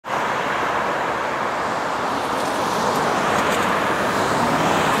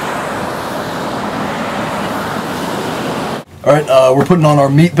Alright, we're putting on our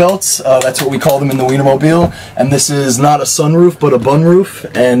meat belts. That's what we call them in the Wienermobile. And this is not a sunroof, but a bun roof.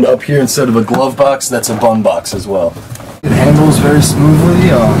 And up here, instead of a glove box, that's a bun box as well. It handles very smoothly.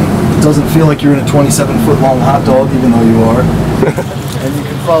 It doesn't feel like you're in a 27-foot long hot dog, even though you are. And you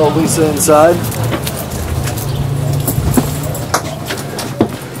can follow Lisa inside.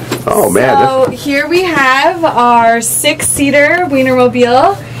 Oh man. So here we have our 6-seater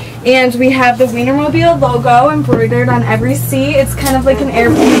Wienermobile. And we have the Wienermobile logo embroidered on every seat. It's kind of like an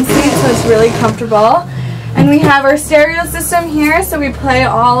airplane seat, so it's really comfortable. And we have our stereo system here, so we play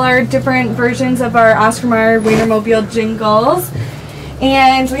all our different versions of our Oscar Mayer Wienermobile jingles.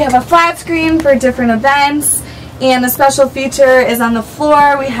 And we have a flat screen for different events. And a special feature is on the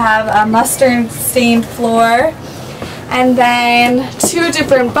floor. We have a mustard stained floor. And then 2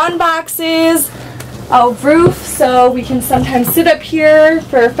 different bun boxes. A roof, so we can sometimes sit up here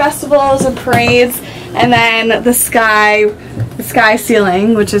for festivals and parades, and then the sky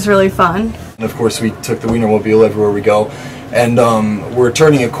ceiling, which is really fun. And of course, we took the Wienermobile everywhere we go, and we're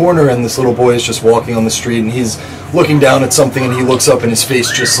turning a corner, and this little boy is just walking on the street, and he's looking down at something, and he looks up, and his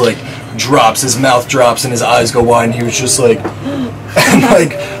face just like drops, his mouth drops, and his eyes go wide, and he was just like. And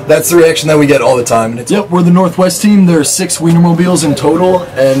like, that's the reaction that we get all the time. And it's, yep, we're the Northwest team. There's 6 Wienermobiles in total,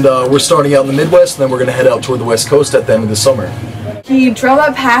 and we're starting out in the Midwest, and then we're going to head out toward the West Coast at the end of the summer. He drove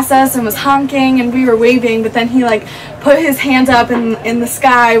up past us and was honking, and we were waving, but then he like put his hands up in the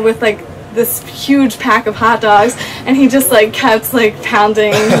sky with like this huge pack of hot dogs, and he just like kept like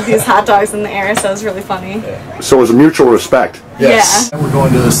pounding these hot dogs in the air, so it was really funny. So it was a mutual respect. Yes. Yeah. We're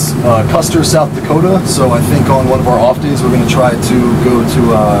going to Custer, South Dakota, so I think on one of our off days we're going to try to go to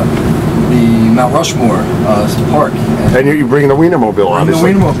the Mount Rushmore park. And you bring the Wienermobile,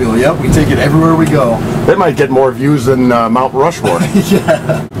 obviously. The Wienermobile, yep. We take it everywhere we go. They might get more views than Mount Rushmore.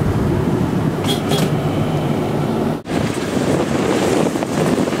 Yeah.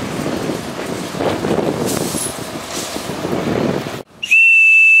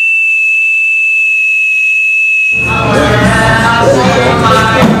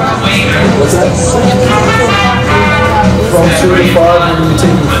 From 2 to 5, we're going to be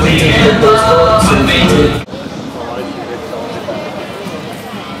taking free to hit those dogs.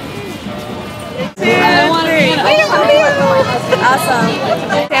 Awesome.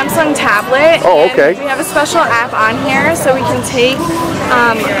 Samsung tablet. Oh, okay. We have a special app on here, so we can take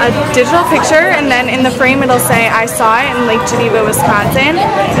a digital picture, and then in the frame it'll say, "I saw it in Lake Geneva, Wisconsin."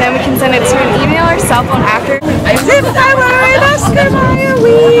 And then we can send it to an email or cell phone after. If I were an Oscar Mayer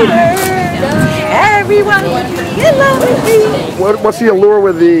Wiener, everyone would be in love with me. What's the allure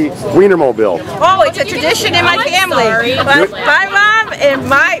with the Wienermobile? Oh, it's a tradition in my family. But my mom and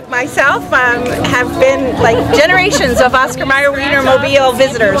myself have been like generations of Oscar Mayer Wienermobile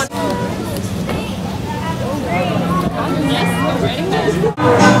visitors.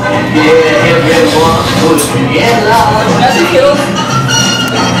 Yeah, everyone puts together.